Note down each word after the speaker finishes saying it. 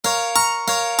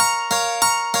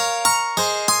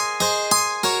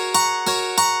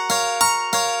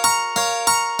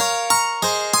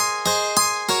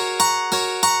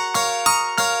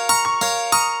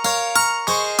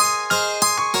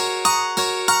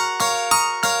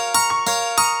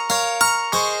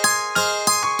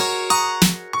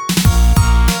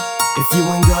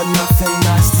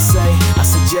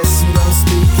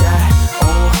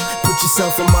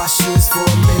yourself in my shoes for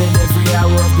a minute every hour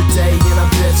of the day, and I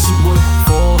bet you would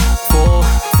fall.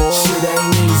 Shit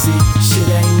ain't easy, shit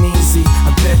ain't easy. I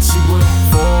bet you would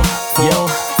fall.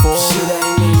 Shit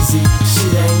ain't easy,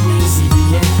 shit ain't easy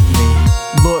being me.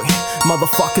 Look,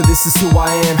 motherfucker, this is who I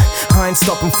am. I ain't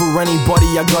stopping for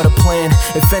anybody, I got a plan.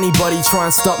 If anybody try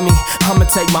and stop me, I'ma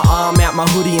take my arm out my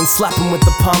hoodie and slap him with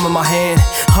the palm of my hand.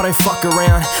 I don't fuck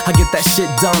around, I get that shit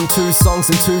done. 2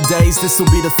 songs in 2 days, this'll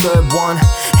be the 3rd one.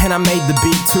 And I made the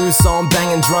beat too, so I'm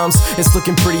banging drums. It's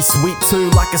looking pretty sweet too,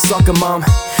 like a soccer mum.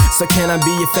 So can I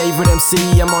be your favorite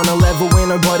MC? I'm on a level where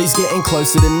nobody's getting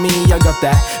closer to me. I got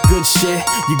that good shit,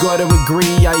 you gotta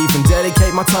agree. I even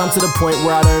dedicate my time to the point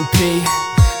where I don't pee.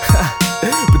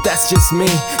 But that's just me,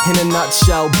 in a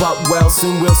nutshell. But well,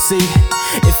 soon we'll see.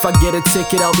 If I get a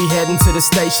ticket, I'll be heading to the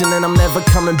station, and I'm never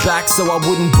coming back, so I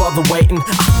wouldn't bother waiting.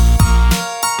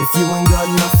 If you ain't got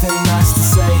nothing nice to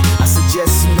say, I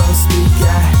suggest you don't speak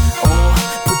at all.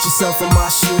 Put yourself in my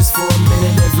shoes for a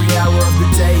minute every hour of the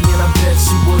day, and I bet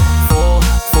you would fall.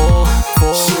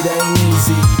 Shit ain't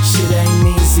easy, shit ain't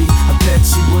easy. I bet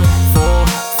you would fall.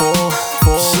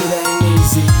 Shit ain't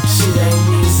easy, shit ain't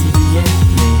easy being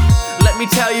me. Let me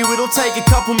tell you, it'll take a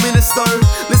couple minutes though.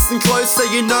 Listen close so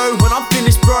you know when I'm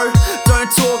finished, bro. Don't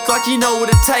talk like you know what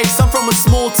it takes. I'm from a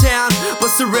small town, but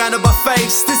surrounded by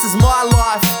fakes. This is my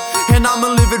life, and I'ma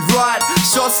live it right.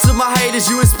 Shots to my haters,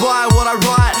 you inspire what I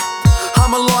write.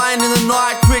 I'm a lion in the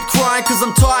night, quit crying cause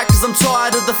I'm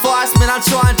tired of the fights. Man, I'm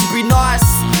trying to be nice.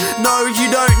 No, you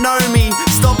don't know me.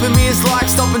 Stopping me is like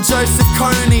stopping Joseph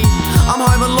Coney. I'm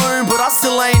home alone, but I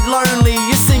still ain't lonely.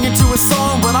 You're singing to a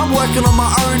song, but I'm working on my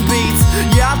own beats.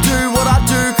 Yeah, I do what I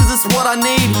do cause it's what I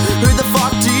need. Who the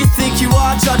fuck do you think you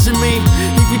are judging me?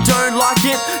 If you don't like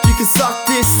it, you can suck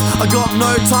this. I got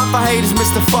no time for haters,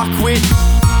 Mr. Fuckwit.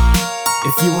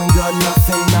 If you ain't got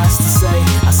nothing nice to say,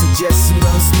 I suggest you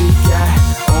don't speak at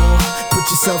all. Put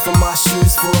yourself in my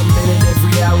shoes for a minute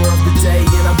every hour of the day,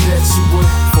 and I bet you would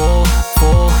fall.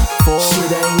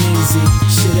 Shit ain't easy,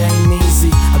 shit ain't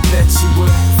easy. I bet you would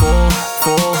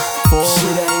fall.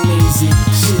 Shit ain't easy,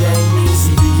 shit ain't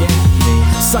easy being me.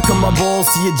 Sucking my balls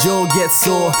till your jaw gets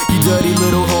sore. You dirty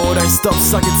little whore, don't stop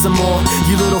sucking some more.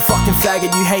 You little fucking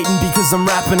faggot, you hating because I'm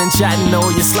rapping and chatting. All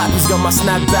your slappers got my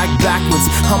snapback backwards.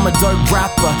 I'm a dope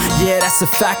rapper, yeah that's a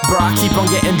fact bro. I keep on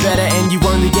getting better and you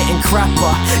only getting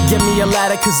crapper. Get me a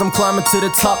ladder cause I'm climbing to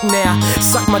the top now.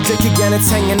 Suck my dick again,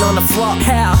 it's hanging on the flop.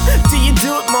 How do you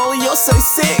do it, Molley? You're so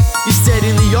sick. You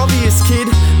stating the obvious, kid,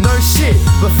 no shit.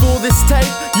 Before this tape,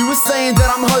 you were saying that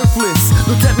I'm hopeless.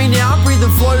 Look at me now, I breathe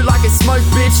and flow like a smoke,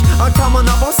 bitch. I'm coming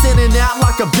up, I'm standing out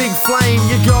like a big flame.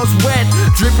 Your girl's wet,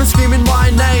 dripping, screaming my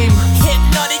name.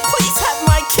 Hypnotic, please have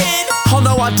my kid. Oh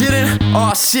no, I didn't.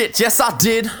 Oh shit, yes I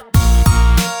did.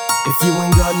 If you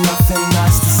ain't got nothing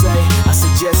nice to say, I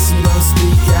suggest you don't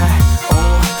speak at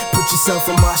all. Put yourself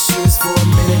in my shoes for a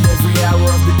minute every hour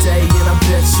of the day, and I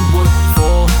bet you would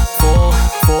fall.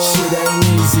 Shit ain't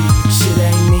easy, shit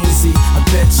ain't easy. I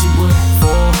bet you would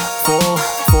fall.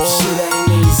 Shit ain't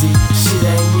easy, shit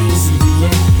ain't easy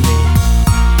being me.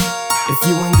 If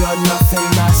you ain't got nothing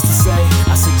nice to say,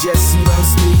 I suggest you don't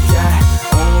speak at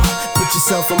all. Put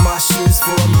yourself in my shoes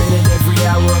for a minute every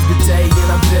hour of the day, and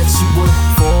I bet you would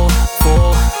fall.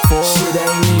 Shit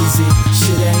ain't easy,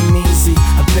 shit ain't easy.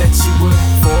 I bet you would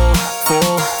fall.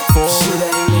 Shit ain't